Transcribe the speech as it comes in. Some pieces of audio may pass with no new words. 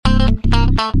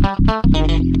Imagine,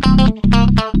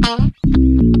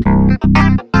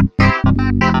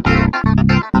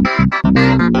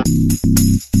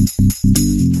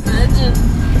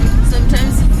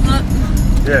 sometimes it's not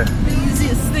the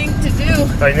easiest thing to do.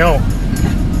 I know.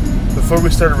 Before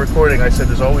we started recording, I said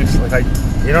there's always,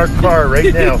 in our car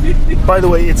right now. By the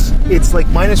way, it's like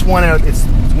 -1 out. It's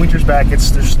winter's back.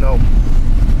 There's snow.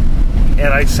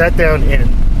 And I sat down, and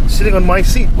sitting on my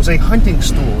seat was a hunting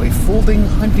stool, a folding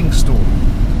hunting stool.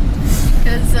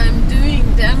 Because I'm doing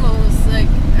demos,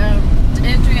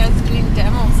 Andrea's doing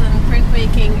demos and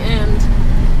printmaking, and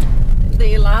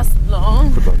they last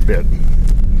long. Put it on bed.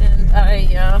 And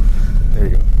There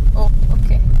you go. Oh,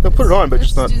 okay. No, put it on, but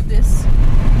just not. Let's do this.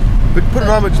 But put it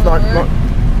on, but just not.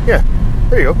 Yeah.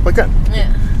 There you go, like that.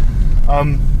 Yeah.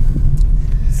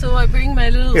 So I bring my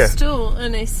little Yeah. stool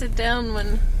and I sit down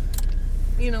when,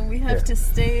 we have to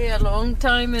stay a long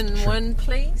time in one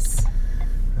place.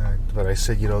 But I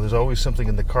said, there's always something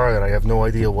in the car that I have no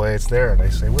idea why it's there. And I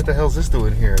say, what the hell's this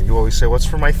doing here? And you always say, what's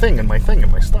for my thing and my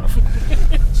stuff.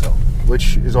 So,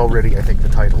 which is already, I think, the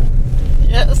title.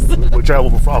 Yes. Which I'll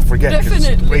forget because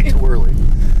it's way too early.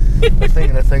 A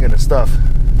thing and the stuff.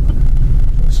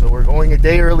 So we're going a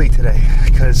day early today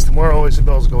because tomorrow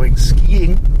Isabel's going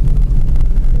skiing.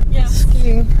 Yeah.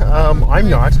 Skiing. I'm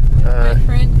not. My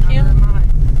friend Kim,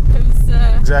 who's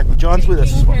exactly. John's with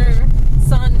us as well. Her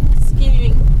son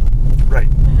skiing. Right.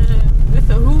 With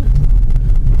a hoop.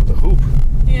 With a hoop?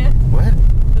 Yeah. What?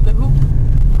 With a hoop.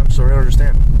 I'm sorry, I don't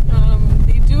understand.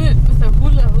 They do it with a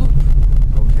hula hoop.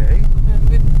 Okay.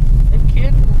 With a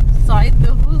kid inside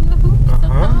the hula hoop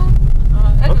somehow.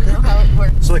 I don't know how it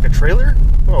works. It's like a trailer?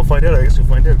 Well, I'll find out. I guess we'll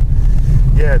find out.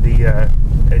 Yeah,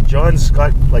 and John's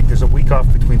got, there's a week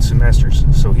off between semesters,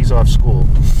 so he's off school.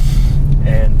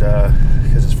 And,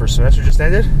 because his first semester just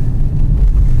ended.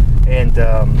 And,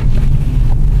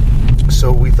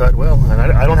 so we thought, well, and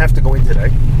I don't have to go in today.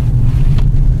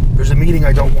 There's a meeting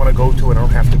I don't want to go to and I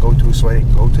don't have to go to, so I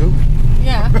didn't go to.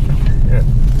 Yeah. Yeah.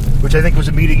 Which I think was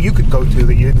a meeting you could go to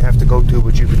that you didn't have to go to,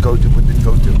 but you could go to, but didn't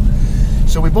go to.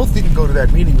 So we both didn't go to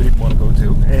that meeting we didn't want to go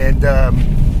to. And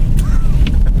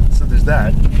so there's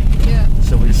that. Yeah.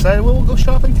 So we decided, well, we'll go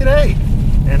shopping today.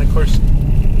 And of course,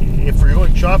 if we're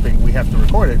going shopping, we have to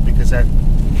record it because that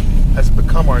has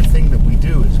become our thing that we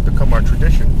do. It's become our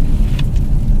tradition.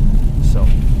 So,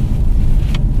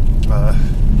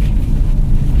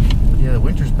 yeah, the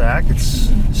winter's back. It's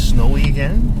snowy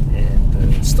again. And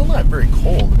it's still not very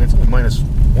cold. I mean, it's only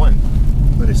 -1,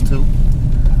 -2,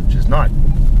 which is not,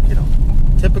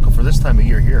 typical for this time of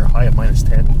year here, a high of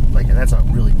 -10. And that's a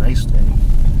really nice day.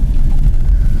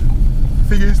 The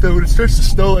thing is, though, when it starts to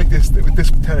snow like this, with this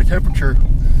kind of temperature,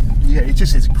 yeah,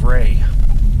 it's gray.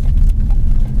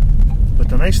 But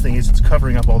the nice thing is it's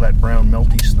covering up all that brown,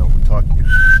 melty snow we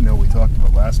talked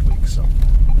about last week. So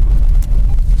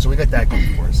we got that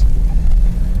going for us.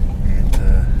 And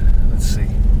let's see.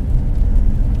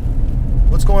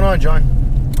 What's going on, John?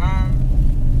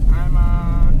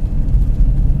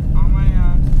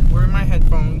 Wearing my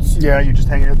headphones. Yeah, you're just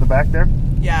hanging out in the back there?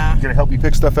 Yeah. Gonna help you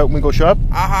pick stuff out when we go shop?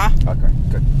 Uh-huh. Okay,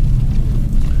 good.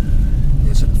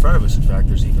 Yes, in front of us, in fact,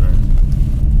 there's even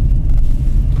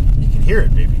you can hear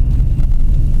it, maybe.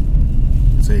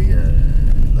 It's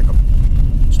like a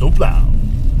snowplow.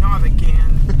 Not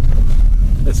again.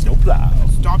 A snowplow.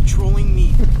 Stop trolling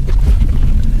me.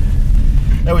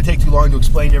 That would take too long to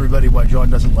explain to everybody why John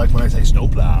doesn't like when I say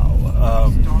snowplow.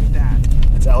 Stop that.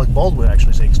 It's Alec Baldwin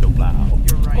actually saying snowplow.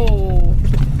 You're right. Oh.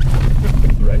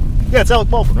 Right? Yeah, it's Alec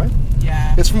Baldwin, right?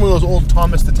 Yeah. It's from one of those old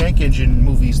Thomas the Tank Engine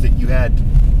movies that you had.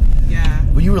 Yeah.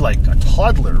 When you were like a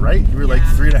toddler, right? You were like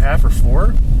 3.5 or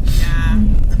 4. Yeah.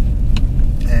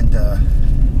 And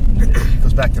it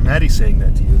goes back to Maddie saying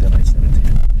that to you, then I said it to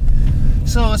you.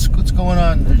 So what's going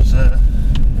on? There's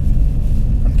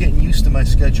I'm getting used to my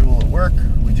schedule at work.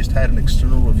 We just had an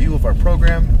external review of our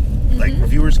program. Mm-hmm.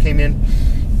 Reviewers came in.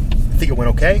 I think it went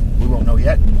okay. We won't know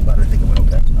yet, but I think it went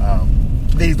okay.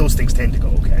 Those things tend to go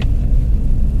okay.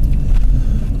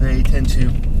 They tend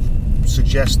to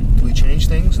suggest we change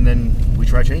things, and then we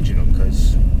try changing them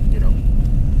because, you're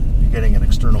getting an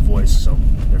external voice. So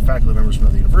they're faculty members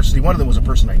from the university. One of them was a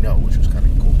person I know, which was kind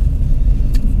of cool,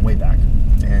 way back.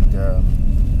 And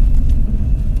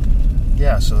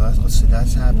yeah, so let's see,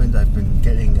 that's happened. I've been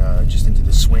getting just into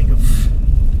the swing of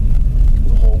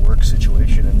the whole work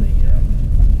situation and the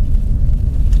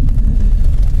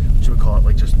what you would call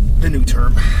it, just the new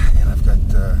term. And I've got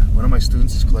one of my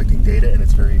students is collecting data, and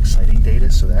it's very exciting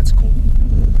data, so that's cool.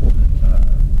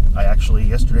 I actually,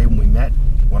 yesterday when we met,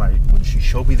 when she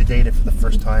showed me the data for the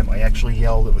first time, I actually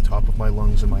yelled at the top of my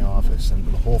lungs in my office, and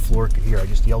the whole floor could hear. I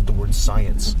just yelled the word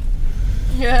science.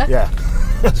 Yeah. Yeah.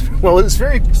 Well, it's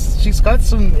very. She's got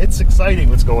some. It's exciting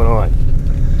what's going on.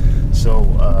 So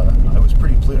I was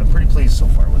pretty. I'm pretty pleased so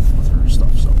far with her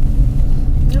stuff. So.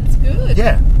 That's good.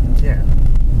 Yeah.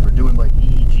 We're doing like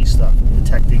EEG stuff,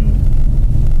 detecting,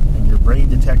 and your brain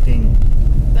detecting.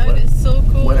 That is so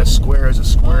cool. When a square is a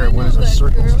square, Oh, I when is know a that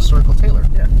circle is a girl. circle. Taylor.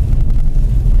 Yeah.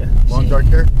 Long dark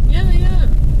hair. Yeah.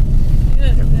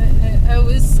 I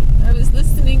was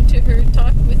listening to her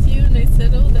talk with you, and I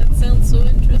said, "Oh, that sounds so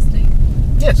interesting."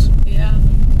 Yes. Yeah.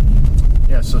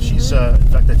 Yeah. So she's. In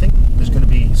fact, I think there's going to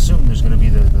be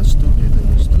the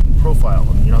student profile.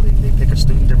 And, you know, they pick a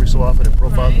student every so often and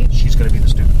profile. Right. She's going to be the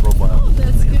student profile. Oh, that's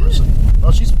of the good. university.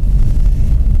 Well, she's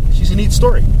a neat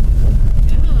story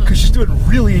Yeah. because she's doing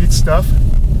really neat stuff,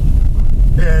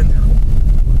 and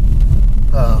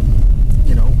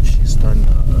you know, she's done.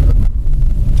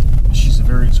 She's a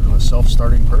very sort of a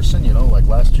self-starting person. You know, like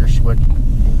last year she went.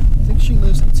 I think she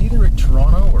lives. It's either in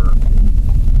Toronto or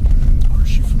is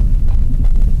she from?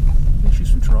 I think she's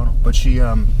from Toronto, but she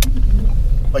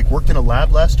like worked in a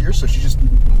lab last year, so she just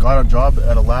got a job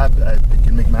at a lab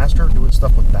in McMaster doing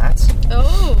stuff with bats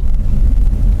Oh.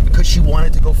 because she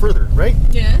wanted to go further, right?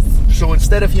 Yes. So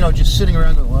instead of, you know, just sitting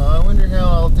around going, well, I wonder how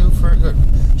I'll do for good,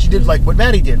 she did like what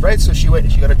Maddie did, right? So she went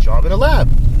and she got a job in a lab.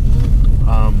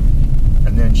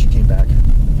 And then she came back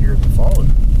here in the fall,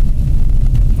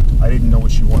 and I didn't know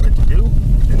what she wanted to do.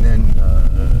 And then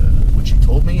when she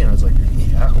told me, and I was like,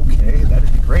 yeah, okay,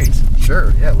 that'd be great.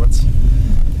 Sure, yeah, let's.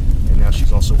 And now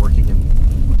she's also working in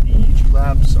the EEG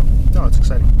lab, so no, it's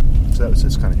exciting. So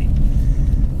it's kind of neat.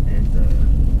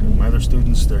 And my other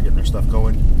students, they're getting their stuff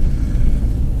going.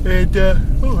 And,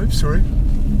 oh, I'm sorry.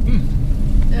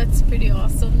 That's pretty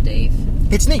awesome, Dave.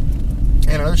 It's neat.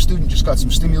 And another student just got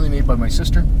some stimuli made by my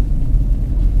sister.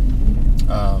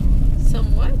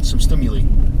 Somewhat? Some stimuli.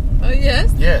 Oh,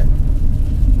 yes? Yeah.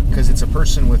 Because it's a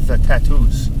person with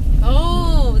tattoos.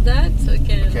 Oh, that's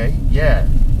okay. Okay? Yeah.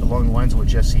 Along the lines of what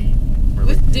Jesse...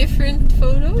 With different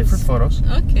photos? Different photos.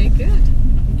 Okay, good.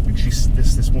 And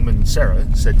this woman, Sarah,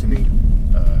 said to me,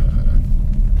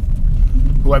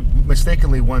 who I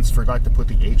mistakenly once forgot to put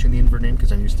the H in the invert name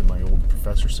because I'm used to my old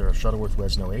professor, Sarah Shuttleworth, who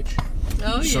has no H.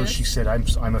 Oh, So yes. she said,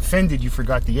 I'm offended you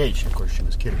forgot the H. Of course, she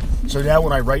was kidding. So now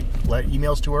when I write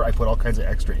emails to her, I put all kinds of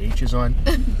extra H's on.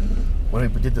 When I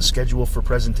did the schedule for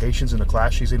presentations in the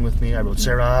class she's in with me, I wrote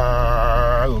Sarah,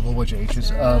 a whole bunch of H's.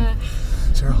 Sarah.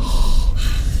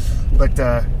 But,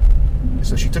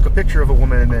 so she took a picture of a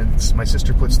woman, and then my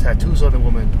sister puts tattoos on the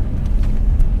woman,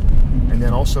 and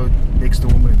then also makes the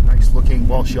woman nice looking.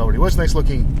 Well, she already was nice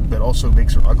looking, but also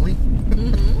makes her ugly.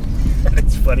 Mm-hmm. And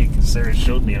it's funny because Sarah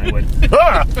showed me, and I went,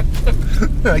 ah!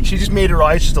 Like, she just made her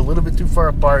eyes just a little bit too far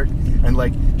apart, and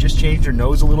like just changed her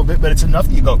nose a little bit, but it's enough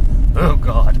that you go, oh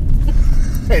God.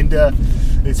 And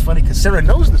it's funny because Sarah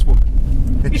knows this woman.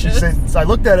 And she said, so I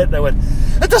looked at it and I went,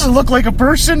 that doesn't look like a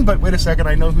person, but wait a second,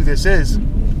 I know who this is.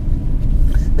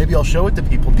 Maybe I'll show it to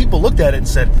people. People looked at it and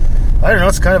said, I don't know,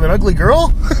 it's kind of an ugly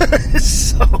girl.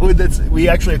 So we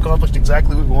actually accomplished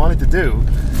exactly what we wanted to do.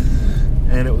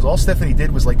 And it was all Stephanie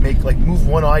did was move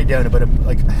one eye down about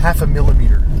half a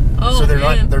millimeter. Oh, so they're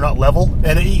man. not level.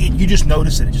 And you just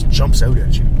notice it just jumps out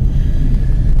at you.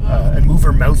 Wow. And move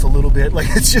her mouth a little bit. Like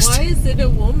it's just Why is it a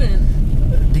woman?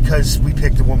 because we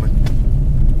picked a woman.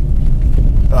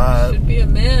 Should be a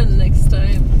man next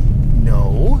time.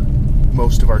 No,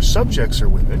 most of our subjects are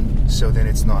women, so then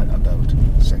it's not about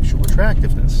sexual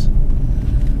attractiveness.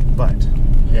 But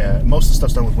yeah, most of the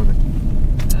stuff's done with women.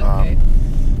 Okay.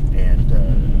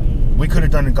 And we could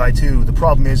have done a guy too. The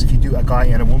problem is if you do a guy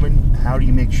and a woman, how do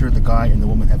you make sure the guy and the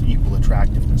woman have equal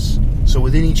attractiveness? So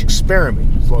within each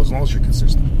experiment, as long as you're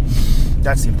consistent,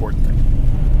 that's the important thing.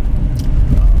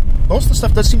 Most of the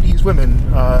stuff does seem to use women,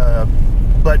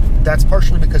 but that's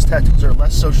partially because tattoos are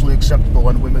less socially acceptable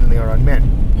on women than they are on men.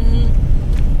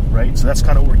 Mm-hmm. Right? So that's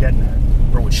kind of what we're getting at.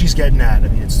 Or what she's getting at. I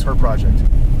mean, it's her project.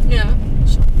 Yeah.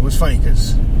 So it was funny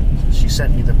because she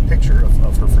sent me the picture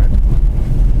of her friend.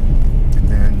 And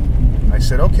then I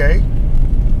said, okay.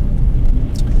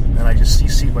 And I just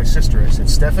CC'd my sister. I said,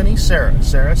 Stephanie, Sarah,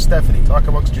 Stephanie, talk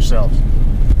amongst yourselves.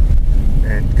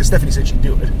 And because Stephanie said she'd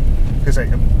do it. Because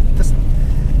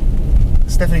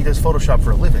Stephanie does Photoshop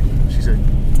for a living. She's a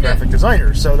graphic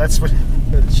designer, so that's what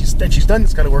she's done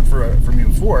this kind of work for me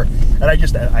before. And I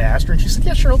asked her, and she said,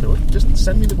 "Yeah, sure, I'll do it. Just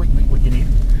send me what you need."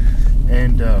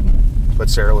 And but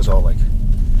Sarah was all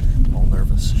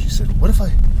nervous. She said, "What if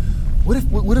I What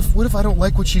if I don't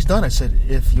like what she's done? I said,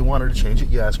 if you want her to change it,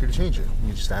 you ask her to change it.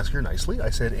 You just ask her nicely. I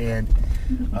said, and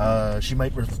she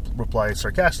might reply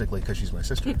sarcastically because she's my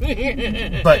sister.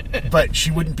 but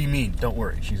she wouldn't be mean. Don't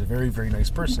worry. She's a very, very nice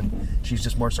person. She's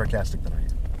just more sarcastic than I am.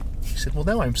 She said, well,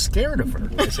 now I'm scared of her.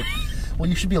 I said, well,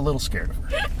 you should be a little scared of her.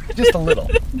 Just a little.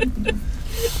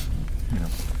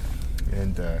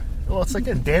 And, well, it's like,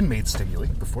 Dan made Stimuli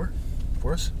before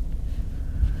for us.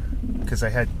 Because I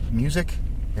had music,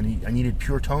 and I needed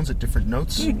pure tones at different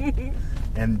notes.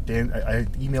 And Dan, I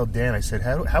emailed Dan. I said,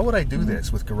 how would I do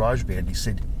this with GarageBand? He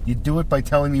said, you do it by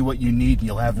telling me what you need, and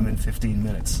you'll have them in 15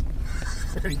 minutes.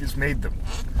 And he just made them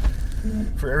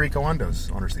for Eric Ondo's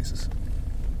honors thesis.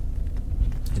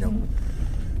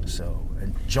 So,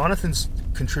 and Jonathan's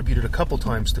contributed a couple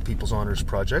times to people's honors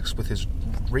projects with his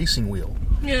racing wheel.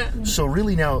 Yeah. So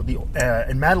really now,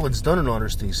 and Madeline's done an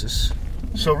honors thesis.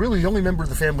 So really, the only member of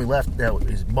the family left now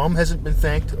is Mom hasn't been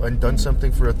thanked and done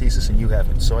something for a thesis, and you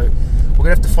haven't. So we're gonna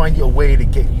have to find you a way to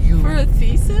get you For a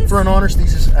thesis? for an honors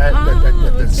thesis at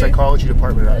the psychology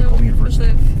department at Iowa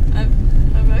University.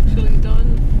 I've actually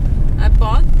done. I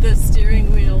bought the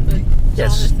steering wheel that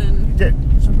Jonathan you did.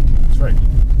 That's right.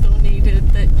 donated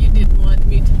that you didn't want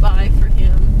me to buy for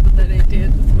him, but that I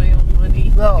did with my own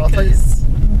money. Well, I'll tell you,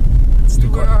 because we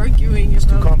were arguing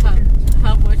about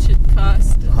how much it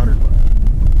cost. $100.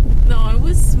 No, it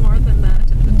was more than that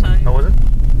at the time. How was it?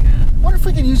 Yeah. I wonder if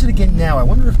we can use it again now. I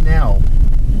wonder if now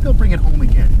they'll bring it home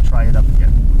again and try it up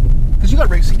again. Because you got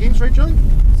racing games, right, Joey?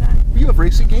 You have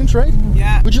racing games, right?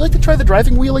 Yeah. Would you like to try the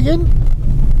driving wheel again?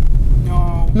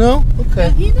 No. No? Okay.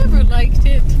 Well, he never liked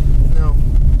it. No.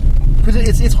 Because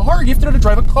it's hard. You have to know how to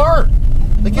drive a car.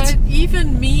 Like But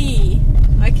even me,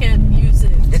 I can't use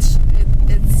it. It's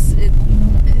It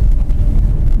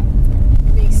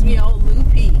makes me all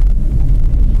loopy.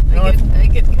 I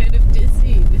get kind of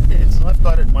dizzy with it. Well, I've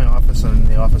got it in my office, and in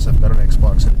the office I've got an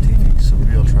Xbox and a TV, so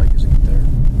maybe I'll try using it there.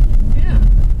 Yeah.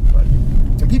 But,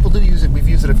 and people do use it. We've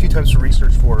used it a few times for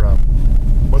research for, for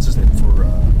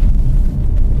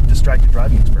distracted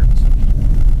driving experiments.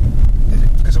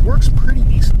 Because it works pretty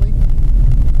decently.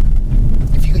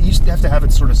 If you used to have to have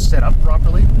it sort of set up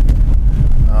properly,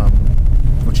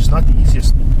 which is not the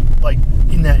easiest, like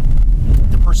in that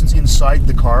the person's inside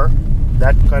the car,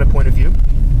 that kind of point of view,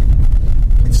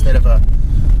 instead of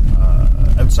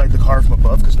outside the car from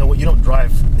above, because you don't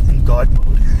drive in God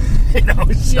mode,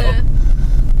 So, Yeah.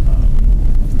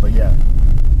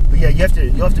 But yeah,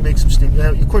 you'll have to make some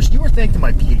of course, you were thanked in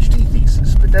my PhD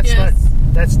thesis, but that's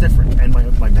that's different, and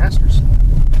my master's.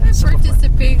 I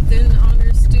participate in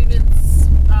honor students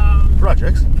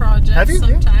projects. Have you?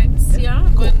 Yeah. Yeah.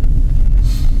 Cool.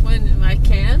 When I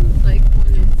can, like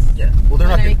when it's Well, they're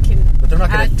not when they're not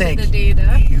going to thank the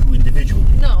data. you individually.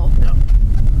 No.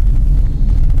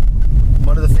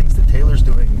 One of the things that Taylor's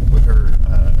doing with her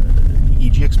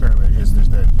EEG experiment is there's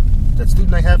that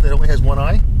student I have that only has one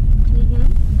eye,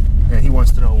 and he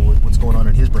wants to know what's going on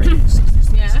in his brain. He sees these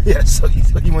things. Yeah. So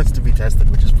he wants to be tested,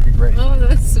 which is pretty great. Oh,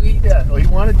 that's sweet. Yeah, well, he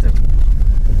wanted to.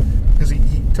 Because he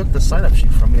took the sign-up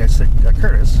sheet from me. I said,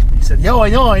 Curtis, he said, yo, I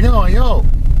know.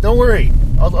 Don't worry.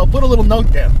 I'll put a little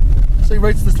note down. So he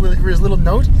writes his little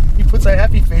note. He puts a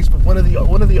happy face, but one of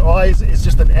the eyes is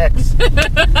just an X.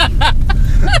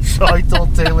 So I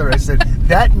told Taylor, I said,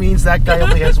 that means that guy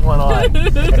only has one eye.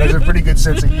 And has a pretty good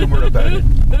sense of humor about it.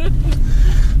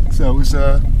 So it was,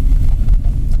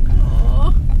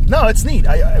 no, it's neat.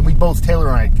 We both, Taylor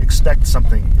and I, expect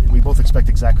something. We both expect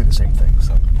exactly the same thing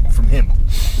from him.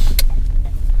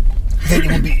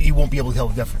 He won't be able to tell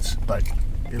the difference, but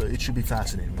it should be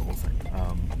fascinating, the whole thing.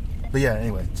 But yeah,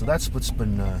 anyway, so that's what's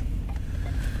been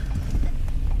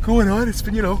going on. It's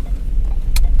been,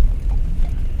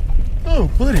 oh,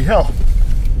 bloody hell.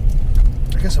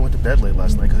 I guess I went to bed late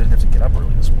last night because I didn't have to get up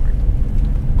early this morning.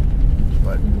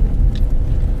 But,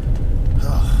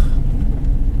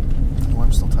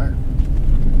 I'm still tired.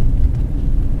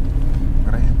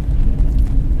 But I am.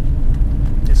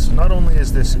 So not only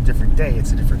is this a different day,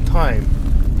 it's a different time.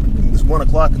 It's 1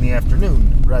 o'clock in the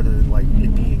afternoon rather than like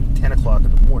it being 10 o'clock in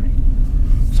the morning.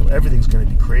 So everything's going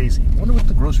to be crazy. I wonder what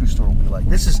the grocery store will be like.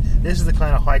 This is the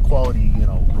kind of high quality,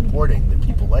 reporting that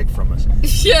people like from us.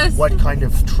 Yes. What kind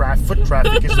of foot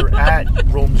traffic is there at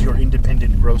Rome's Your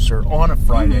Independent Grocer on a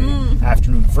Friday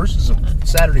afternoon versus a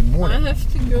Saturday morning? I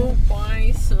have to go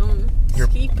buy some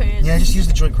ski pants. Yeah, just use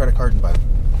the joint credit card and buy them.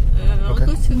 I'll go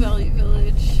to Valley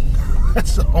Village.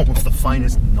 That's the home of the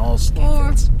finest in all ski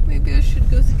pants. Or maybe I should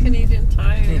go to Canadian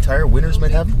Tire. Canadian Tire, Winners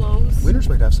might have them. Close. Winners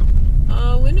might have some.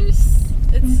 Winners,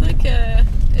 It's like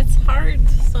it's hard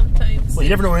sometimes. Well, you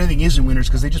never know where anything is in winters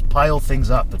because they just pile things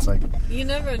up. It's like You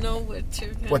never know what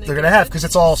they're gonna have because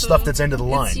it's all stuff that's end of the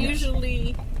line. It's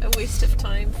usually a waste of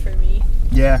time for me.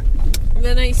 Yeah. And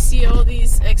then I see all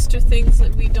these extra things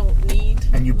that we don't need.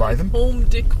 And you buy them? Home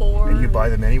decor. And you buy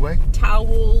them anyway?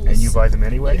 Towels. And you buy them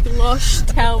anyway? Like Lush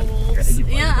towels. And you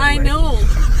buy them I anyway. know.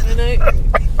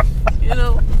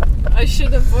 And I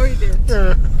should avoid it.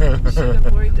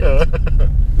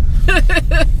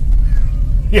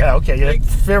 Yeah, okay, yeah, Like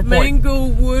fair point. mango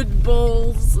wood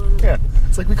bowls. Yeah,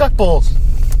 it's like we got bowls.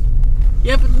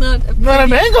 Yeah, but not a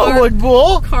mango wood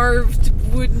bowl. Carved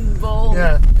wooden bowl.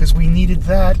 Yeah, because we needed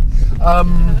that.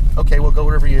 Okay, we'll go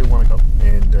wherever you want to go.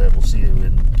 And we'll see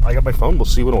you I got my phone. We'll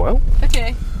see you in a while.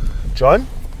 Okay. John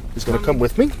is going to come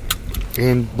with me.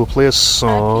 And we'll play a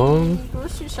song. Happy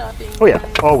grocery shopping. Oh, yeah,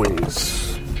 guys.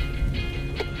 always.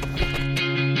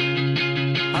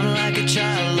 I'm like a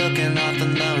child looking off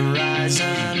on the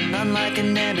horizon. I'm like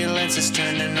an ambulance that's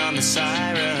turning on the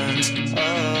sirens.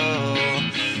 Oh,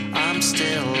 I'm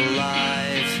still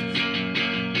alive.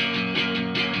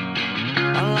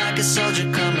 I'm like a soldier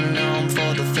coming home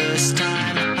for the first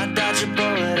time. I dodged a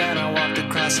bullet and I walked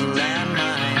across a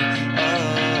landmine.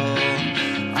 Oh,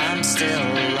 I'm still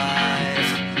alive.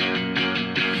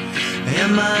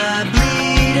 Am I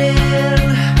bleeding?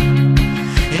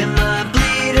 Am I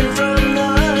bleeding from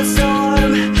the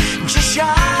storm? Just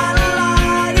shine a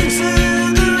light into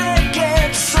the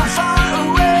wreckage so far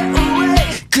away, away.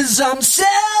 'Cause I'm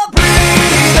still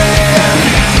breathing.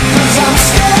 'Cause I'm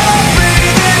still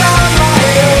breathing on my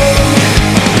own.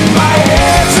 My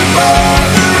head's above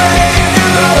the rain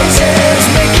and roses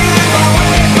making my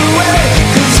way away.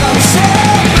 'Cause I'm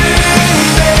still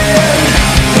breathing.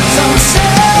 'Cause I'm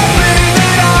still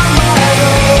breathing on my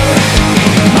own.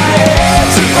 My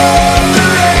head's above the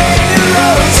rain and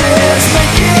roses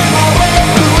making my way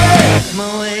away. My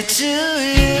way to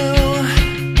you.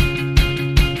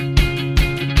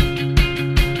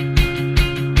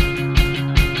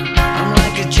 I'm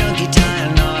like a junkie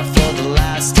tying off for the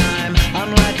last time.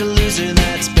 I'm like a loser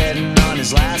that's betting on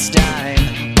his last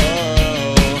dime.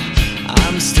 Oh,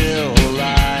 I'm still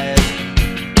alive.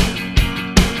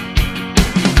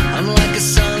 I'm like a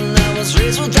son that was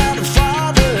raised without a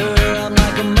father. I'm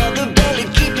like a mother barely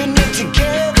keeping it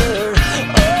together.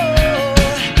 Oh,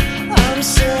 I'm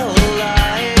still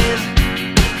alive.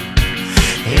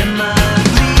 Am I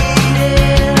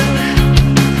bleeding?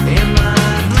 Am I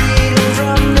bleeding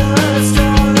from the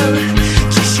storm?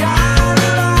 Just shine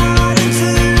a light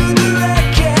into the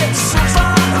wreckage so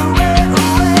far away,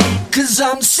 away. 'Cause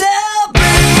I'm still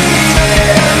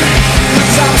breathing.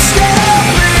 'Cause I'm still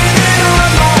breathing on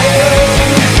my own.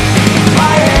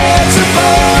 My head's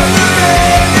above the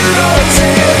rain and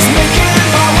roses making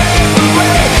my way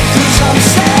away. 'Cause I'm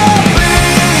still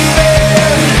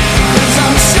breathing. 'Cause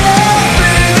I'm still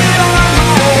breathing on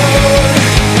my own.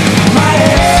 My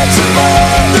head's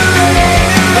above the rain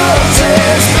and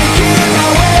roses making my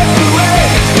way away,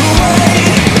 away.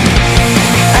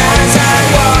 As I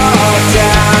walk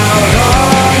down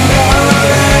on the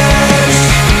ledge,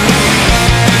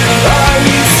 are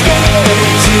you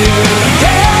scared to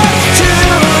death to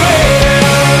live?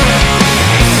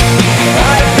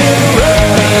 I've been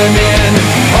running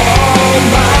all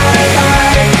my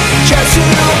life just to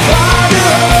find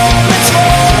a home that's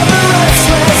for the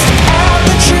restless and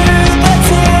the truth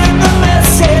that's in the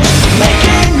message,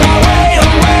 making my way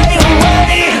away,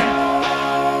 away.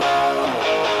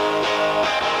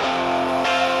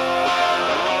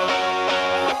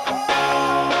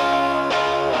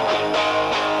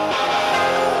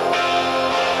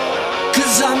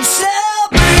 'Cause I'm still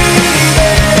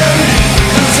breathing.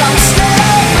 'Cause I'm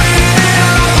still breathing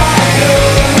on my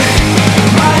own.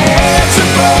 My head's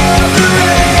above the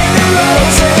rain and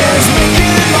roses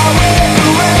making my way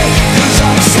away. 'Cause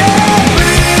I'm still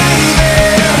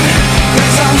breathing.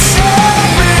 'Cause I'm still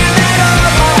breathing on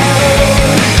my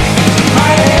own.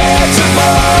 My head's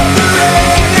above the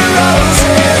rain and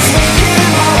roses making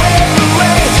my way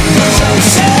away. 'Cause I'm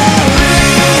still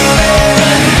breathing.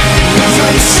 'Cause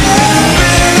I'm still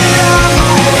breathing on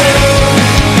my own.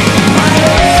 My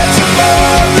head's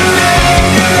above the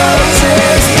rain and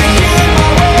roses making my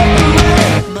way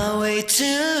away. My way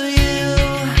to you.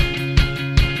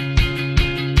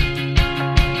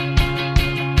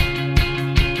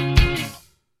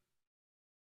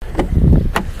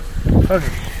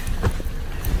 Okay.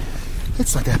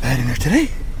 It's not that bad in there today.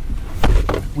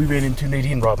 We ran into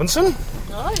Nadine Robinson.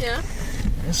 Oh, yeah.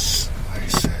 Yes, I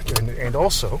said. And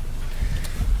also,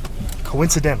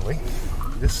 coincidentally,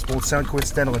 this won't sound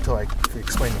coincidental until I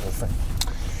explain the whole thing.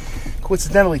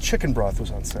 Coincidentally, chicken broth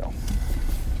was on sale.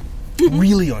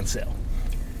 Really on sale.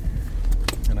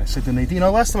 And I said to Nadine,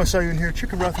 last time I saw you in here,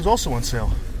 chicken broth was also on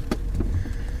sale.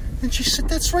 And she said,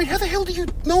 that's right. How the hell do you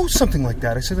know something like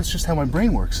that? I said, that's just how my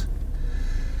brain works.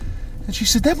 And she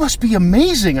said, that must be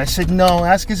amazing. I said, no,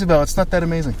 ask Isabel. It's not that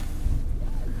amazing.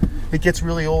 It gets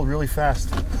really old really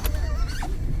fast.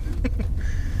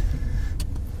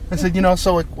 I said,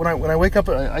 so like when I wake up,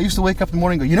 I used to wake up in the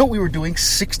morning and go, you know what we were doing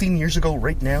 16 years ago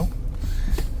right now?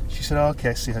 She said,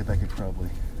 okay, I see how that could probably.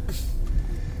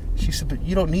 She said, but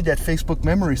you don't need that Facebook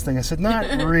memories thing. I said, not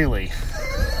really.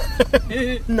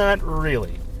 Not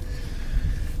really.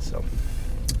 So,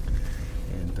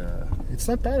 and it's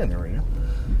not bad in there right now.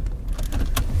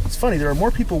 It's funny, there are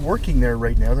more people working there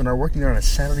right now than are working there on a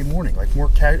Saturday morning. Like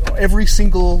every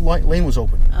single lane was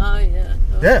open. Oh, yeah.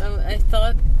 Yeah. I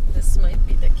thought this might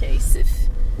be the case if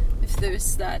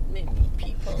there's that many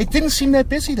people. It didn't seem that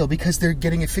busy, though, because they're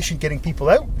getting efficient getting people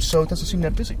out, so it doesn't seem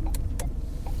that busy.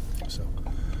 So.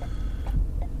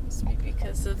 Must be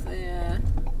because of the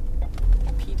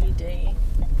PD day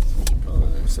people.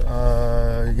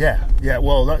 Yeah,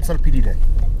 well, it's not a PD day.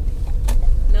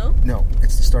 No? No,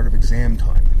 it's the start of exam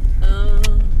time.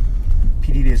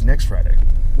 PD day is next Friday.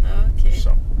 Okay.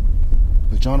 So,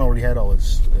 but John already had all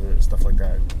his stuff like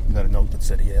that. He got a note that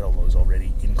said he had all those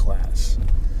already in class.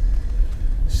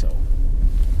 So,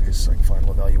 his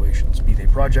final evaluations, be they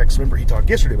projects. Remember, he talked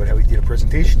yesterday about how he did a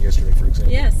presentation yesterday, for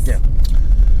example. Yes. Yeah.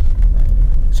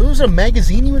 So, there was a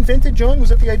magazine you invented, John? Was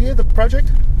that the idea of the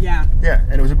project? Yeah. Yeah,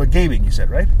 and it was about gaming, you said,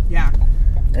 right? Yeah.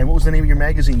 And what was the name of your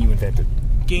magazine you invented?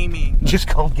 Gaming. Just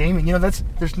called Gaming.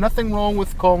 There's nothing wrong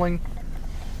with calling,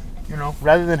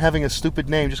 rather than having a stupid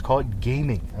name, just call it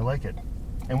Gaming. I like it.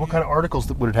 And what kind of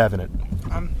articles would it have in it?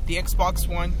 The Xbox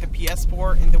One, the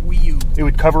PS4, and the Wii U. It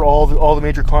would cover all the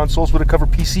major consoles. Would it cover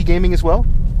PC gaming as well?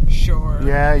 Sure.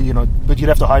 Yeah, but you'd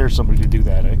have to hire somebody to do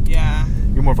that, eh? Yeah.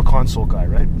 You're more of a console guy,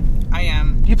 right? I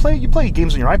am. You play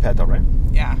games on your iPad, though, right?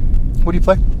 Yeah. What do you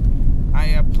play?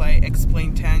 I play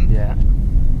X-Plane 10. Yeah.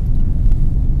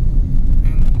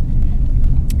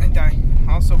 And I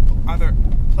also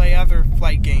play other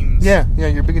flight games. Yeah,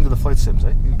 you're big into the flight sims,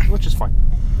 eh? Which is fine.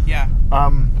 Yeah.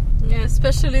 Yeah,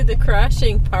 especially the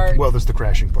crashing part. Well, there's the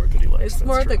crashing part that he likes. It's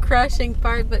more the crashing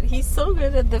part, but he's so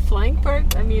good at the flying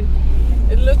part. I mean,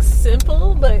 it looks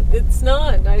simple, but it's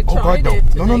not. I tried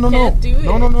it. No. I can't do it.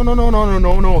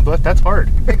 No. That's hard.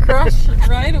 I crashed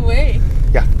right away.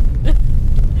 Yeah.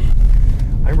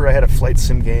 I remember I had a flight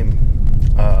sim game,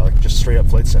 just straight up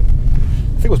flight sim.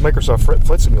 I think it was Microsoft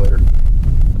Flight Simulator.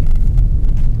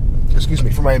 Excuse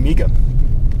me, for my Amiga.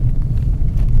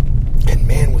 And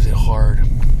man, was it hard.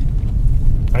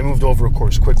 I moved over, of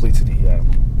course, quickly to the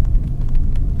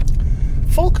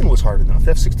Falcon was hard enough.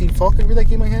 The F-16 Falcon, remember that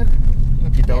game I had?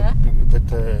 If you don't, Yeah. but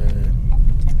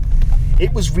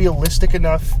it was realistic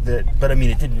enough but I mean,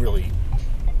 it didn't really.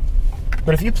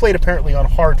 But if you played apparently on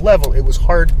hard level, it was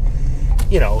hard.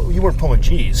 You weren't pulling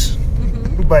G's,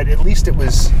 but at least it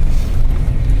was.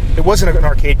 It wasn't an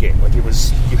arcade game. Like it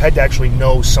was, you had to actually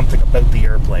know something about the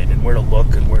airplane and where to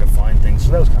look and where to find things.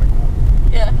 So that was kind of cool.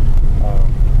 Yeah.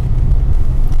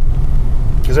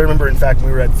 Because I remember, in fact, when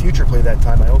we were at Future Play that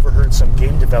time, I overheard some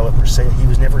game developer say he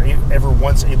was never ever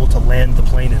once able to land the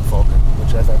plane in Falcon,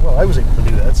 which I thought, well, I was able to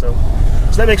do that. So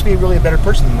that makes me really a better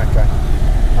person than that guy.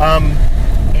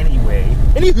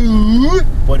 Anywho,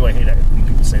 boy, do I hate it when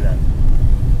people say that.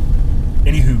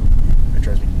 Anywho, it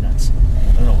drives me nuts.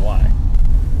 I don't know why,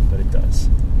 but it does.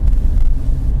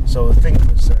 So the thing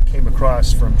was, came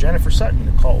across from Jennifer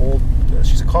Sutton,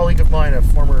 she's a colleague of mine, a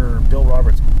former Bill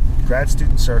Roberts grad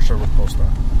student, Sarah Sherwood postdoc,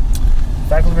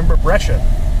 faculty member at Brescia,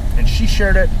 and she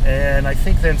shared it, and I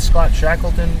think then Scott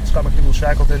McDougall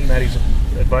Shackleton, Maddie's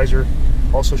advisor,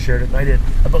 also shared it, and I did,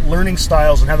 about learning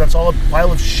styles and how that's all a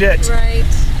pile of shit. Right.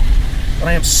 And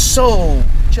I am so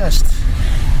just...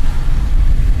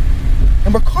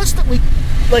 And we're constantly,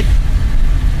 like,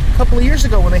 a couple of years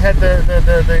ago when they had the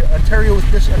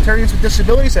Ontarians with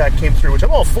Disabilities Act came through, which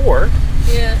I'm all for.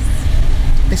 Yes.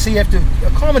 They say you have to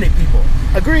accommodate people.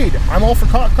 Agreed. I'm all for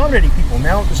accommodating people.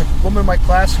 Now there's a woman in my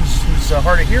class who's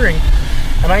hard of hearing,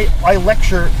 and I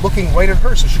lecture looking right at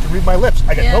her so she can read my lips.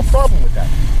 I got no problem with that.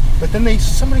 But then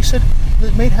somebody said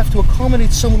that may have to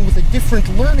accommodate someone with a different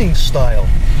learning style.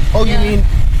 Oh, Yeah. you mean,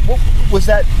 was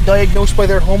that diagnosed by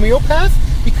their homeopath?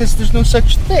 Because there's no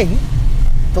such thing.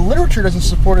 The literature doesn't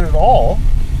support it at all.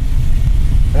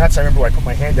 And that's, I remember when I put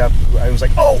my hand up, I was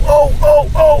like,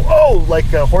 oh, like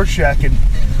Horseshack. And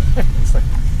it's like,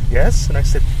 yes? And I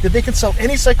said, did they consult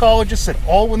any psychologist at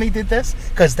all when they did this?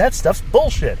 Because that stuff's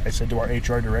bullshit, I said to our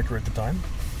HR director at the time.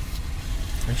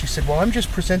 And she said, well, I'm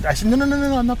just presenting. I said, no,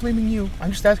 I'm not blaming you.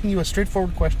 I'm just asking you a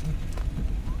straightforward question.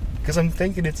 because I'm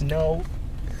thinking it's no.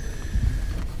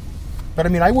 But I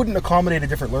mean, I wouldn't accommodate a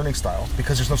different learning style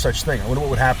because there's no such thing. I wonder what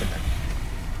would happen then.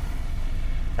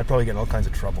 I'd probably get in all kinds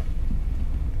of trouble.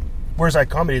 Whereas I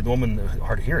accommodated the woman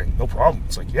hard of hearing, no problem.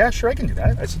 It's like, yeah, sure, I can do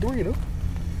that. I said, what do you do?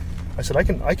 I said, I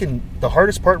can. The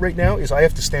hardest part right now is I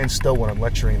have to stand still when I'm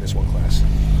lecturing in this one class.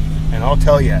 And I'll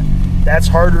tell you, that's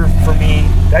harder for me.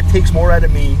 That takes more out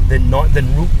of me than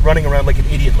running around like an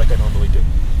idiot like I normally do.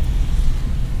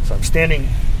 So I'm standing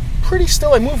pretty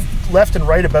still. I move left and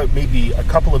right about maybe a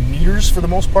couple of meters for the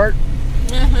most part.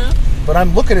 But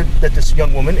I'm looking at this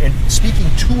young woman and speaking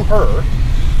to her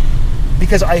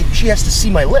because she has to see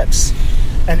my lips.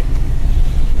 And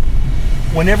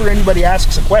whenever anybody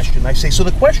asks a question, I say, so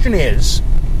the question is,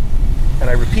 and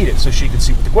I repeat it so she can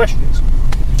see what the question is.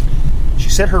 She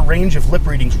said her range of lip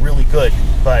reading's really good,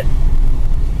 but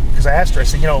because I asked her, I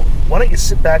said, why don't you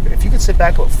sit back, if you could sit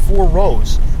back about 4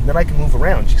 rows, then I can move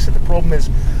around. She said, the problem is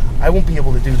I won't be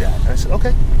able to do that. And I said,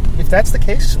 okay, if that's the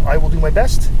case, I will do my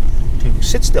best to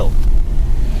sit still.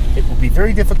 It will be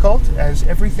very difficult, as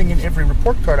everything in every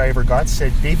report card I ever got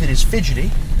said David is fidgety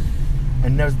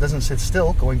and doesn't sit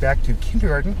still, going back to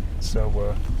kindergarten.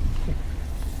 So,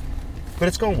 but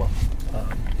it's going well.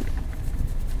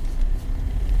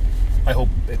 I hope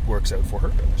it works out for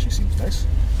her. She seems nice.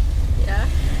 Yeah.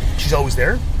 She's always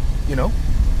there,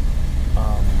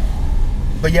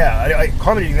 But yeah,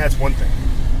 accommodating that's one thing.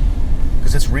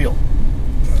 Because it's real.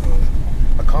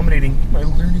 Accommodating my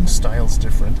learning style's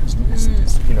different. It's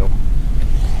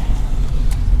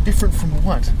different from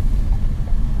what?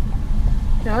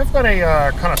 Yeah, I've got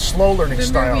a kind of slow learning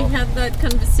style. Remember we had that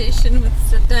conversation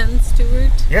with Dan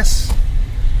Stewart? Yes.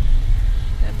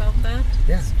 About that?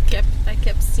 Yeah. I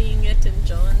kept seeing it in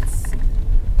John's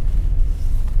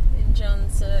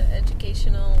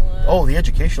educational the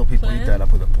educational people plan. eat that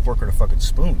up with a fork or a fucking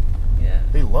spoon. Yeah.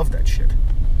 They love that shit.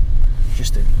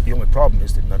 Just the only problem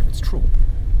is that none of it's true.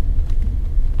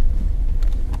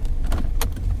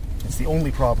 It's the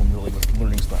only problem really with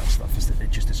learning style stuff is that it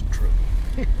just isn't true.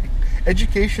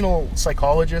 Educational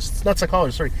psychologists, not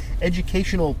psychologists, sorry,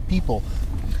 educational people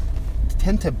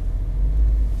tend to,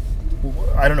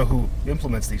 I don't know who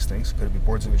implements these things, could it be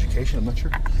boards of education, I'm not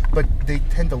sure, but they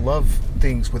tend to love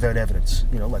things without evidence,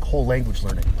 like whole language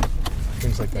learning,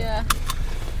 things like that. Yeah.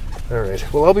 All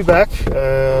right, well, I'll be back.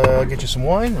 I'll get you some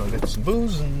wine, I'll get some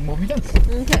booze, and we'll be done.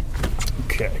 Okay.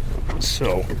 Okay,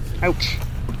 so, ouch.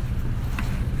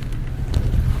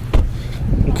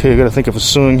 Okay, I gotta think of a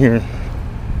song here.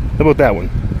 How about that one?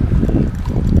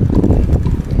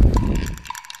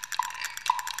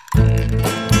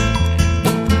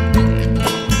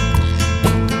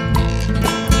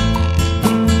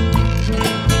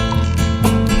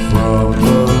 From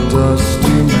the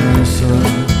dusty mesa,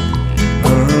 a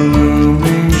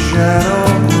looming shadow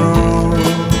grows,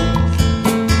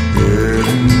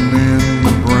 hidden in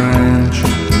the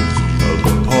branches of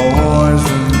the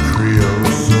poison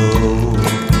creosote.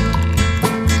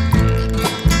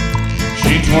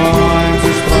 She twines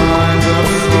her spines up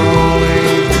slowly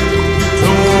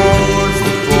towards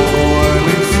the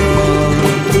boiling sun,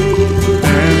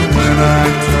 and when I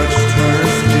touched her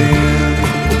skin,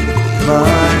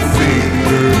 my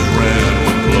fingers ran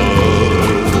blood.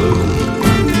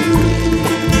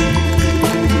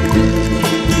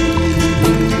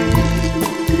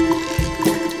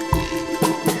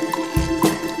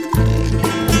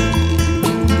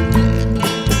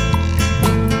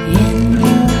 In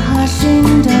the hushing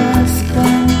dark,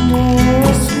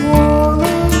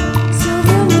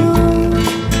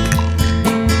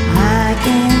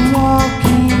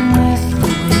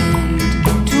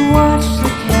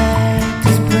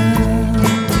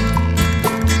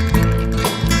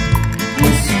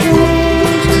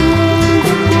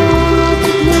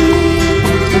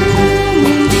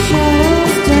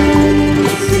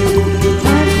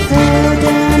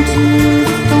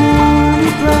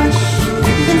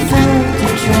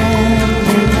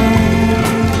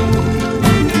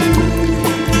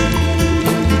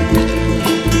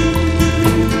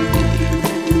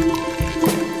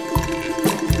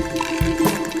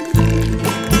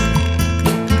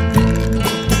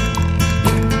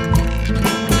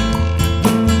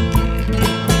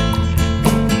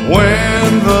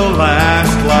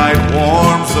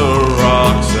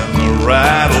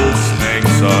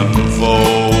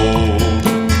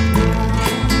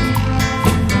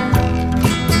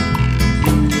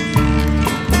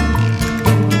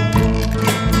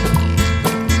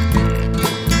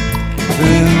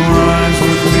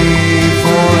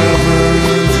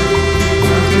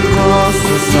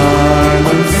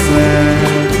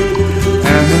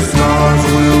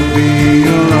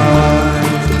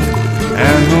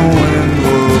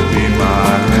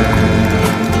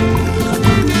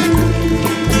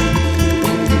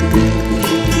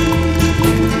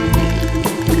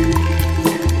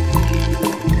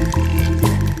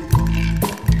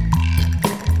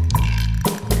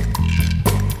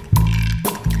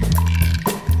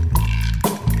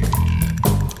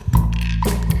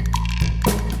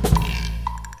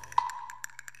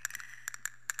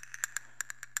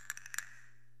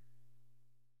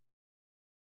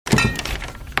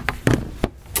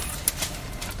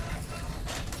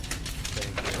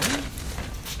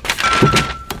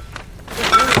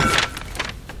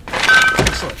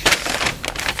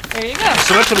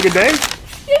 so much. Have a good day.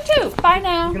 You too. Bye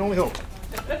now. I can only hope.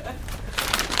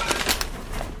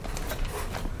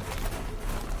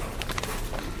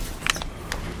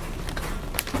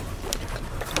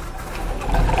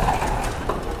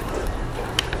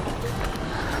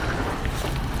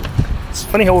 It's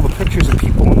funny how all the pictures of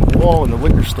people on the wall in the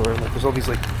liquor store, like there's all these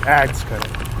like ads kind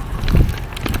of.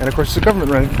 And of course it's a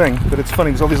government-run thing, but it's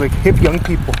funny, there's all these like hip young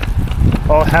people,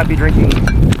 all happy drinking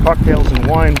cocktails and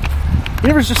wine. You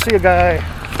never just see a guy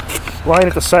lying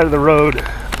at the side of the road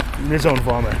in his own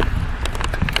vomit.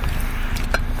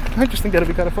 I just think that'd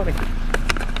be kind of funny.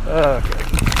 Okay.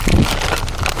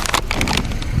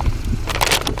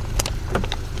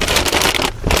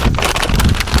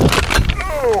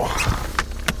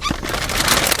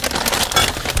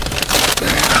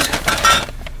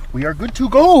 We are good to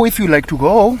go if you like to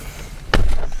go.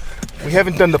 We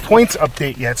haven't done the points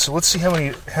update yet, so let's see how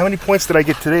many points did I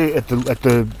get today at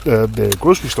the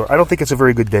grocery store. I don't think it's a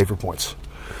very good day for points.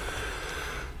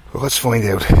 Well, let's find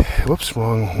out. Whoops,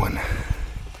 wrong one.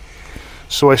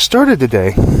 So I started the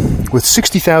day with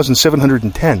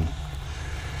 60,710,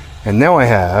 and now I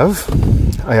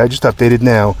just updated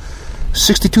now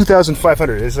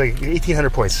 62,500. It's like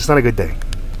 1,800 points. It's not a good day.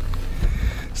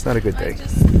 It's not a good day. I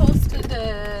just posted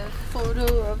a photo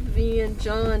of me and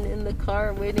John in the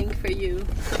car waiting for you.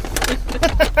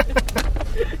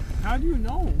 How do you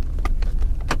know?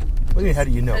 What do you mean, how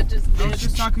do you know? I just I did. was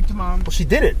just talking to Mom. Well, she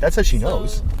did it. That's how she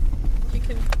knows. So you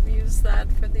can use that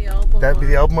for the album. That'd be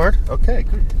the album art? Okay,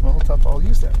 good. Well, I'll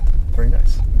use that. Very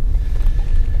nice.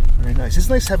 Very nice. It's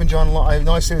nice having John along. I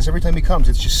know I say this every time he comes.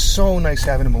 It's just so nice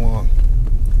having him along.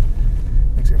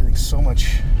 Makes everything so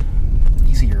much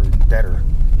easier and better.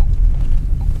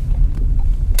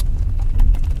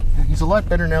 And he's a lot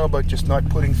better now about just not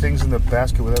putting things in the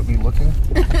basket without me looking,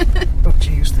 which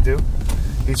he used to do.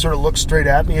 He sort of looked straight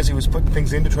at me as he was putting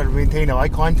things in to try to maintain eye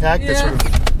contact to sort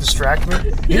of distract me.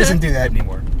 He doesn't do that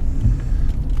anymore.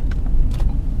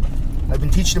 I've been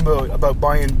teaching him about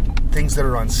buying things that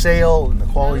are on sale and the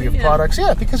quality of products.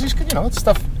 Yeah, because he's, it's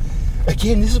stuff.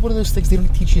 Again, this is one of those things they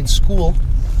don't teach you in school.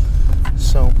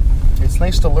 So it's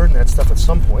nice to learn that stuff at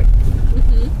some point.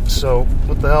 Mm-hmm. So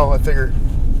what the hell? I figure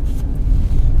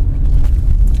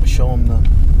show him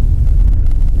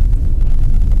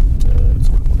that's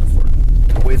what I'm looking for.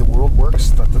 The way the world works.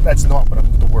 That's not what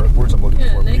the words I'm looking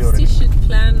for. Next You know what I you mean? should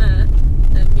plan a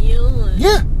meal. And,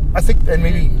 Yeah, I think, and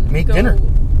maybe make dinner.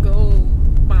 Go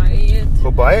buy it. Go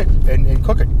buy it and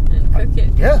cook it. And cook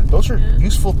it. Yeah, those are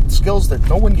useful skills that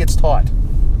no one gets taught.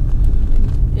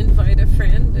 Invite a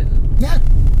friend and Yeah,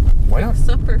 why not? cook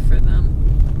supper for them.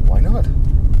 Why not?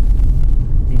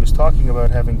 He was talking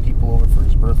about having people over for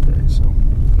his birthday, so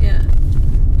Yeah.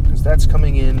 because that's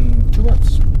coming in 2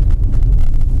 months.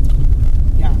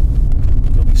 Yeah.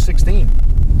 You'll be 16.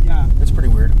 Yeah. That's pretty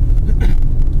weird.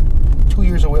 2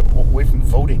 years away from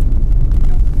voting.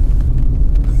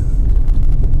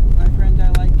 My friend I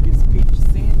like is Peach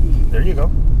Sandy. There you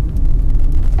go.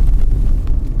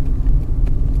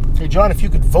 Hey, John, if you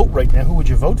could vote right now, who would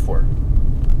you vote for?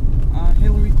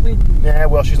 Hillary Clinton. Yeah,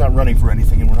 well, she's not running for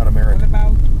anything, and we're not What American.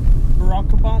 about Barack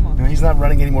Obama? No, he's not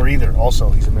running anymore either. Also,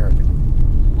 he's American.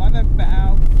 What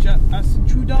about Justin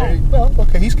Trudeau? Well,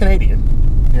 okay, he's Canadian.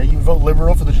 Yeah, you vote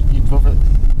Liberal for you'd vote for.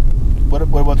 What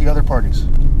about the other parties?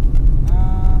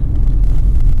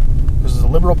 This is the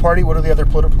Liberal Party. What are the other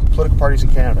political parties in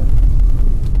Canada?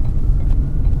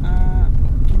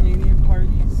 Canadian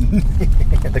parties.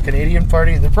 The Canadian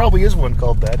Party. There probably is one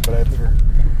called that, but I've never.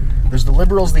 There's the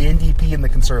Liberals, the NDP, and the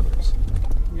Conservatives.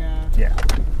 Yeah. Yeah.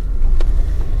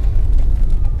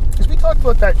 Because we talked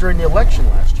about that during the election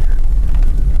last year,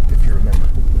 if you remember.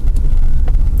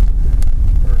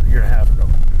 Or a year and a half ago.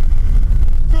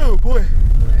 Oh, boy.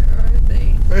 Where are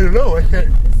they? I don't know. I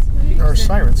can't. There are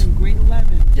sirens. In grade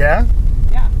 11. Yeah?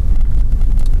 Yeah.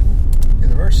 Yeah,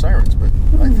 there are sirens, but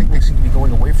I think they seem to be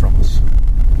going away from us.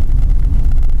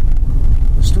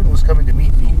 The student was coming to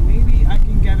meet me. Maybe I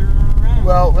can get her around.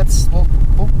 Well, we'll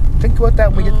think about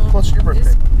that when we get close to your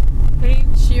birthday. Is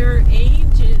Paige your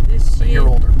age? Is she A year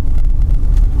older.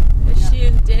 Is she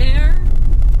in DARE?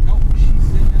 No, she's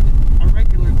in a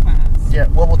regular class. Yeah,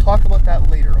 well, we'll talk about that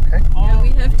later, okay? Yeah, we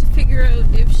have to figure out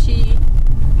if she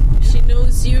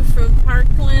knows you from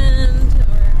Parkland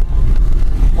or.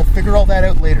 We'll figure all that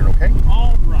out later, okay?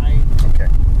 All right. Okay.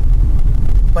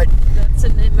 But That's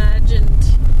an imagined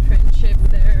friendship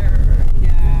there.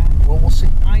 Yeah. well, we'll see.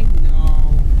 I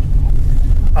know.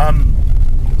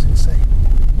 What was I going to say?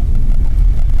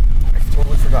 I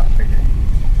totally forgot. I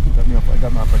got me off my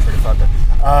train of thought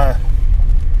there.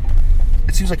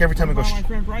 It seems like every time we go. What about my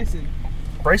friend Bryson?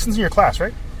 Bryson's in your class,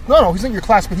 right? No, he's not in your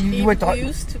class, but he went to... He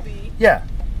used to be. Yeah.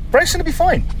 Bryson will be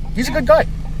fine. He's a good guy.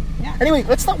 Yeah. Anyway,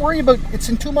 let's not worry about... It's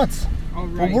in 2 months. All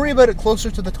right. We'll worry about it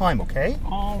closer to the time, okay?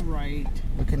 All right.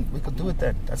 We can do it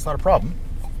then. That's not a problem.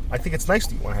 I think it's nice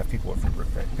that you want to have people over for your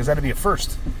birthday, because that'd be a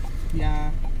first.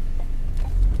 Yeah.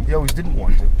 You always didn't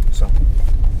want to, so.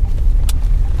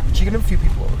 But you can have a few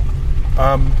people over.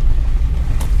 I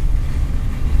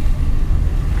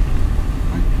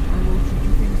wrote you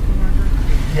 2 things for my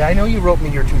birthday. Yeah, I know you wrote me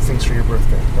your 2 things for your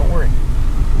birthday. Don't worry.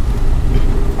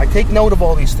 I take note of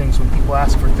all these things when people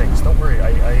ask for things. Don't worry.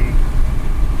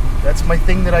 That's my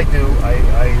thing that I do.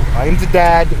 I am the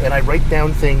dad, and I write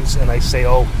down things, and I say,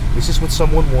 oh, this is what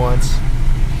someone wants,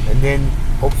 and then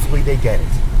hopefully they get it.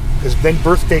 Because then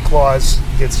birthday clause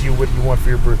gets you what you want for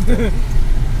your birthday.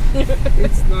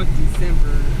 It's not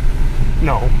December.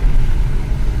 No.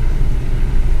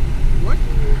 What?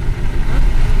 I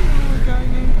know a guy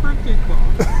named Birthday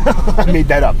Claus. I made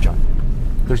that up, John.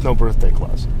 There's no birthday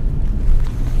clause.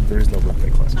 There is no birthday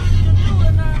clause.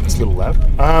 It's a little loud.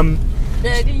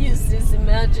 Daddy used his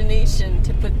imagination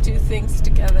to put 2 things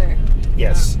together.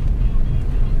 Yes.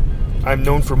 I'm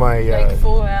known for my... Like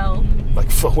Foel. Like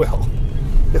Foel.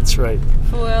 That's right.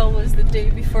 Foel was the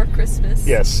day before Christmas.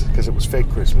 Yes, because it was fake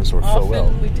Christmas or Often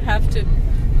Foel. we'd have to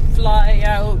fly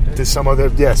out To some other...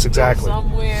 Yes, exactly.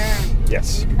 somewhere.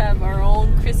 Yes. We'd have our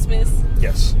own Christmas.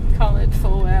 Yes. Call it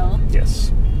Foel.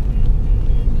 Yes.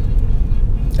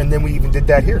 And then we even did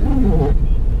that here.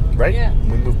 Right? Yeah.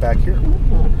 We moved back here.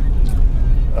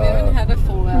 We haven't had a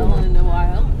Foel in a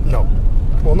while. No.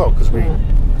 Well, no, because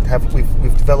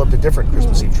we've developed a different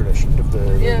Christmas Eve tradition of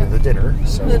the dinner.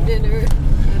 So. The dinner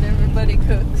that everybody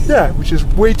cooks. Yeah, which is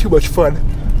way too much fun.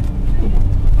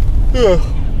 Yeah.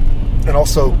 And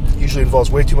also usually involves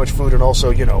way too much food and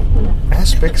also,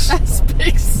 aspics.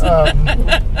 Aspics.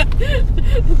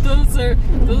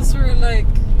 Those were like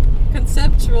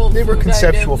conceptual food. They were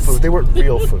conceptual items. food. They weren't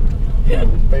real food.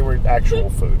 They were actual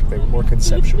food. They were more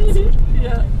conceptual food.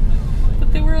 Yeah.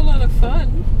 But they were a lot of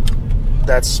fun.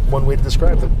 That's one way to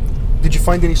describe them. Did you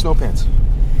find any snow pants?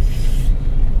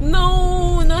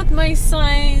 No, not my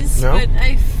size. No? But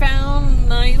I found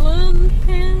nylon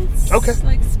pants. Okay.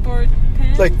 Like sport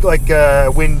pants. Like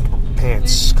wind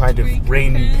pants, Like kind of streaker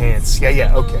rain pants. pants.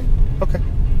 Yeah, okay. Okay.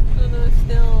 I don't know if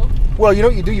they'll... Well, you know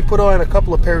what you do? You put on a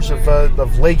couple of pairs of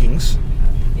leggings,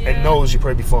 Yeah, and those you'll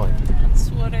probably be fine. that's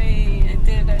what I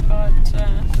did. I bought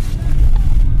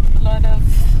a lot of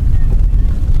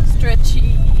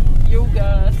stretchy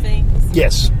yoga things.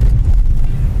 Yes.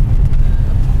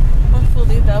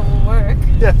 Hopefully that will work.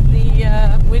 Yeah.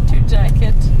 The winter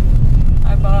jacket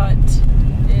I bought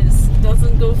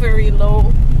doesn't go very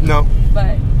low, No.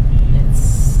 but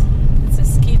it's a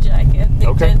ski jacket. They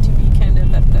Okay. tend to be kind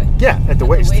of at the Yeah, at the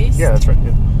waist. Yeah, that's right.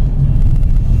 Yeah.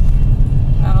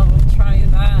 I'll try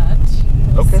that.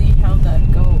 We'll Okay. see how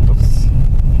that goes.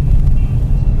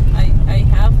 I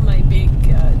have my big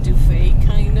duvet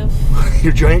kind of.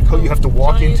 Your giant coat you have to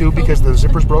walk Giant into coat. because the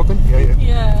zipper's broken? Yeah.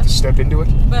 Yeah. Step into it?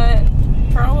 But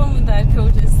problem with that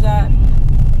coat is that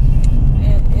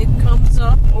it comes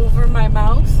up over my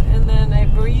mouth and then I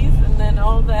breathe and then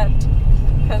all that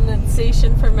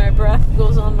condensation from my breath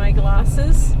goes on my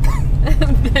glasses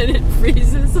and then it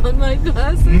freezes on my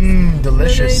glasses.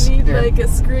 Delicious. Then I need Yeah. like a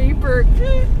scraper.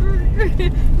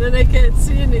 Then I can't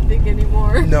see anything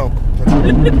anymore. No. That's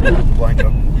blind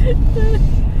up.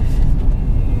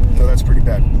 No, that's pretty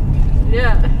bad.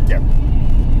 Yeah. Yeah.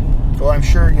 Well, I'm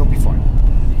sure you'll be fine.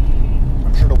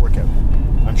 I'm sure it'll work out.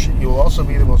 I'm sure you'll also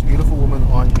be the most beautiful woman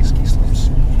on these ski slopes.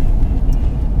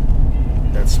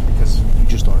 That's because you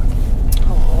just are.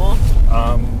 Oh,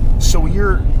 So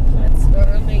you're... that's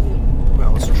darling.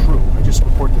 Well, it's true. I just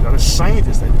reported it. I'm a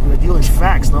scientist. I deal in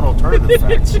facts, not alternative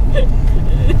facts.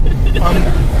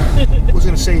 I was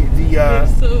going to say the...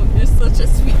 You're such a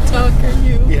sweet talker,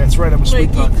 you. yeah, that's right. I'm a My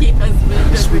sweet talker. geeky husband,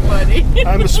 everybody.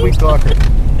 I'm a sweet talker.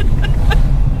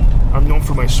 I'm known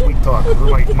for my sweet talk, or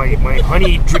my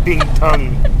honey dripping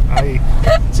tongue. I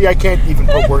can't even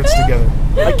put words together.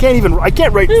 I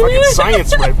can't write fucking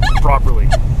science properly.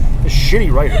 A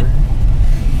shitty writer.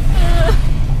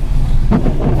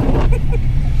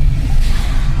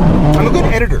 I'm a good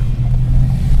editor.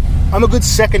 I'm a good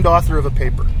second author of a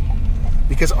paper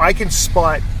because I can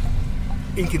spot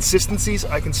inconsistencies.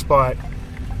 I can spot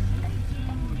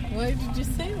Why did you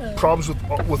say that? problems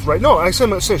with writing. No, I say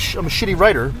I'm a shitty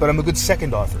writer, but I'm a good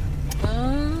second author. That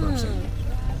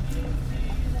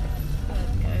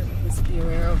guy must be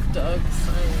aware of dog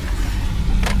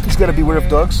science. He's got to beware of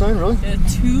dog sign, really? Yeah,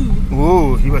 2.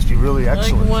 Ooh, he must be really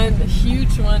excellent. Like a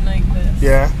huge one like this.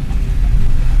 Yeah.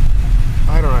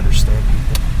 I don't understand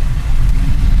people.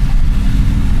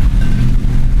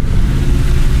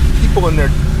 people in there,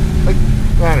 like,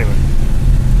 anyway.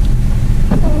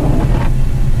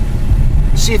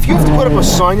 See, if you have to put up a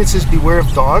sign that says "Beware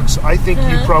of dogs," I think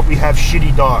you probably have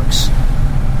shitty dogs.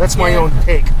 That's my Yeah. own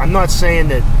take. I'm not saying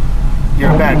that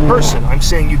you're a bad person. I'm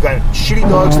saying you got shitty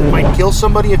dogs that might kill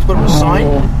somebody. You have to put up a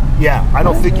sign. Yeah, I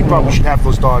don't think you probably should have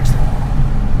those dogs.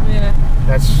 Yeah.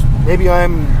 That's maybe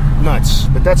I'm nuts,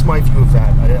 but that's my view of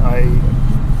that. I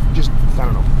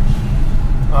don't know.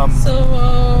 So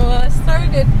I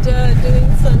started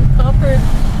doing some copper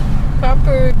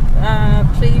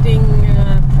plating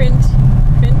print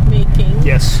making.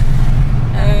 Yes.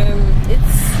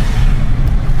 It's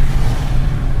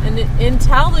an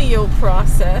intaglio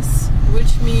process,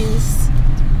 which means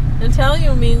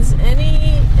intaglio means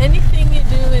anything you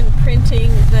do in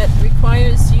printing that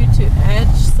requires you to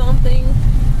etch something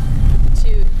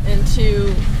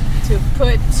to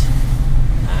put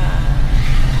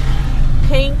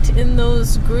paint in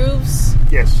those grooves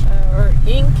Yes. or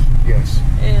ink Yes.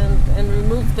 and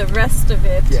remove the rest of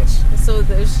it. Yes. So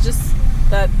there's just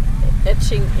that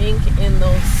etching ink in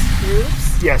those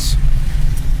grooves. Yes.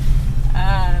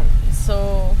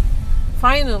 So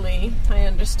finally, I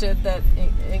understood that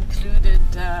it included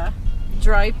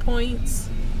dry points,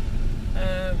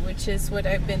 which is what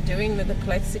I've been doing with the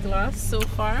plexiglass so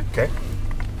far, Okay.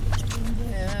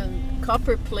 and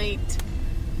copper plate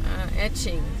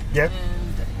etching. Yeah.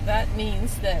 And that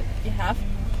means that you have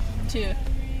to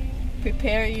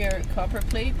prepare your copper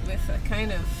plate with a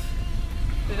kind of...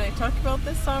 Did I talk about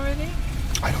this already?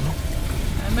 I don't know.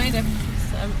 I might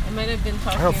have been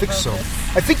talking about I don't think so. this.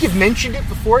 I think you've mentioned it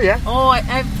before, yeah? Oh,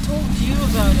 I've told you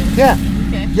about it. Yeah.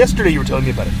 Okay. Yesterday you were telling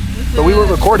me about it. But we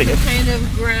weren't recording it. Kind of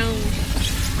ground,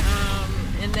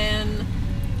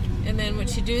 and then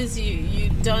what you do is you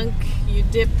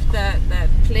dip that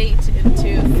plate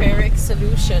into ferric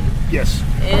solution, Yes.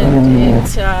 and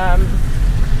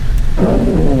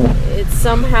it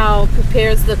somehow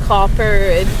prepares the copper.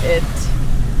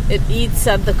 It eats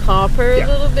at the copper Yeah. a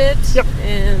little bit, Yep.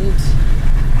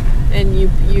 and you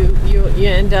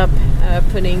end up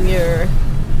putting your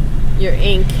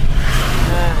ink,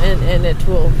 and it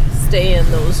will stay in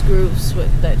those grooves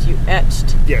that you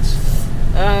etched. Yes.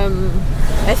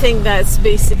 I think that's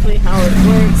basically how it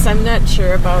works. I'm not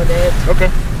sure about it. Okay.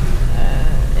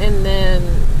 And then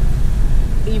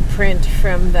you print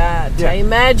from that. Yeah. I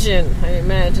imagine.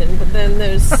 But then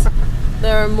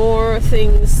there are more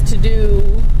things to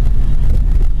do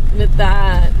with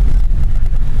that.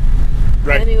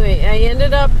 Right. Anyway, I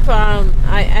ended up,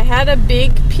 I had a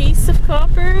big piece of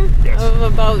copper Yes. of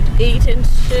about 8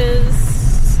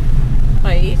 inches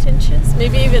by 8 inches,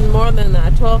 maybe even more than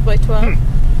that, 12 by 12.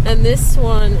 And this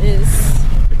one is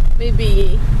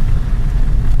maybe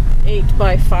 8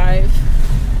 by 5.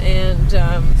 And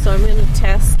so I'm going to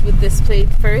test with this plate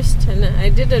first. And I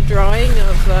did a drawing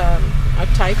of a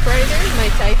typewriter, my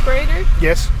typewriter.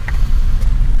 Yes.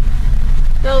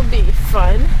 That'll be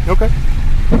fun. Okay.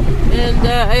 And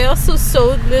I also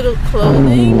sewed little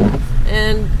clothing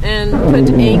and put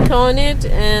ink on it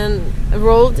and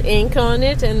rolled ink on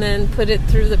it and then put it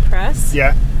through the press.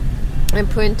 Yeah. And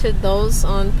printed those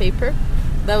on paper.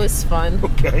 That was fun.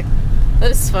 Okay. That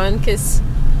was fun because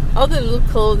all the little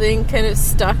clothing kind of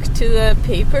stuck to the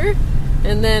paper,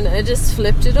 and then I just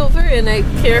flipped it over and I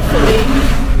carefully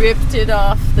ripped it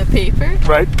off the paper.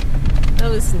 Right. That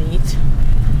was neat.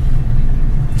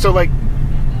 So, like,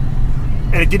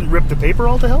 and it didn't rip the paper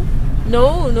all to hell?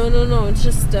 No. It's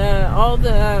just all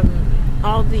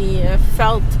the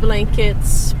felt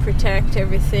blankets protect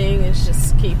everything. It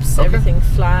just keeps Okay. everything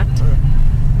flat.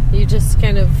 You just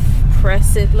kind of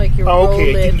press it like you roll Okay,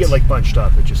 it didn't get, like, bunched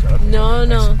up. It just... Okay. No.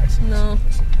 I see.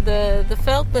 The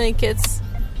felt blankets,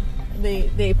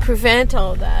 they prevent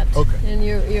all that. Okay. And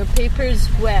your paper's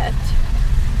wet.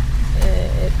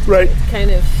 Right. It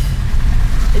kind of,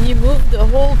 and you move the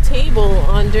whole table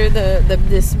under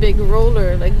this big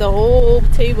roller. Like the whole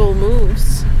table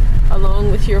moves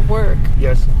along with your work.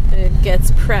 Yes. And it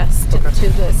gets pressed into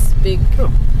this big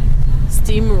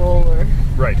steamroller.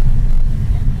 Right.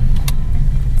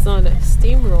 It's not a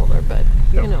steamroller, but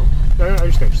No. you know. I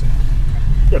understand what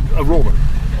you're saying. Yeah, a roller.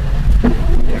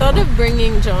 I thought of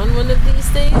bringing John one of these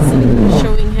days and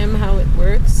showing him how it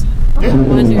works. I Yeah.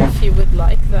 wonder if he would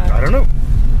like that. I don't know.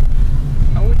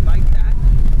 I would like that.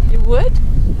 You would?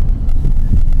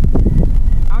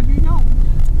 How do you know?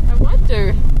 I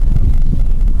wonder.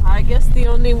 I guess the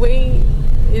only way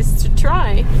is to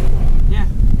try. Yeah.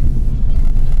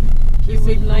 You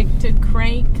would like to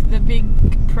crank the big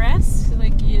press?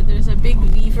 Like there's a big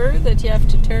lever that you have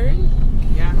to turn.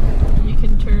 Yeah. You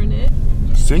can turn it.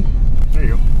 See? There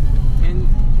you go. And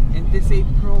this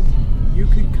April, You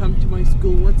could come to my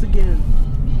school once again.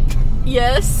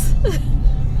 Yes.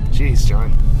 Jeez,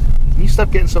 John. Can you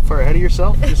stop getting so far ahead of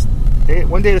yourself? Just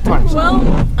one day at a time. Well,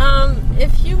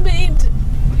 if you made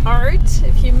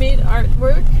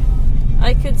artwork,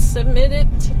 I could submit it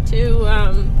to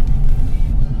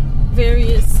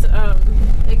various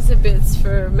exhibits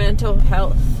for mental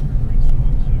health.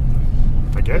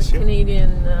 I guess, yeah.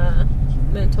 Canadian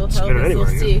mental health Submit it anywhere,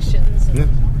 yeah. associations. Yeah.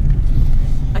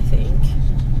 I think.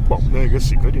 Well, I guess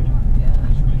you could, yeah.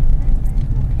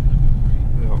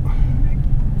 Well,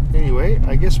 anyway,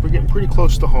 I guess we're getting pretty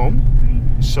close to home,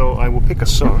 so I will pick a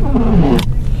song.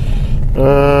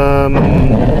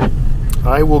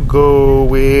 I will go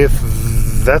with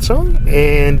that song,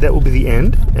 and that will be the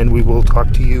end, and we will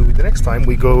talk to you the next time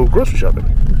we go grocery shopping.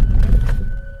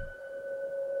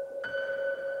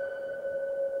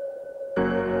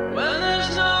 When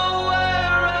there's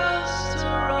nowhere else to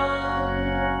run,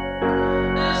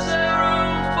 is there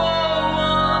room for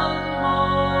one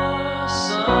more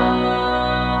sun?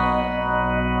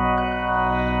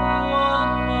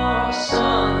 One more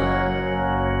sun.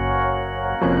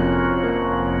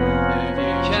 If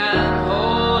you can't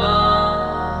hold on,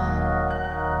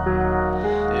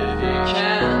 if you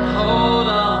can't hold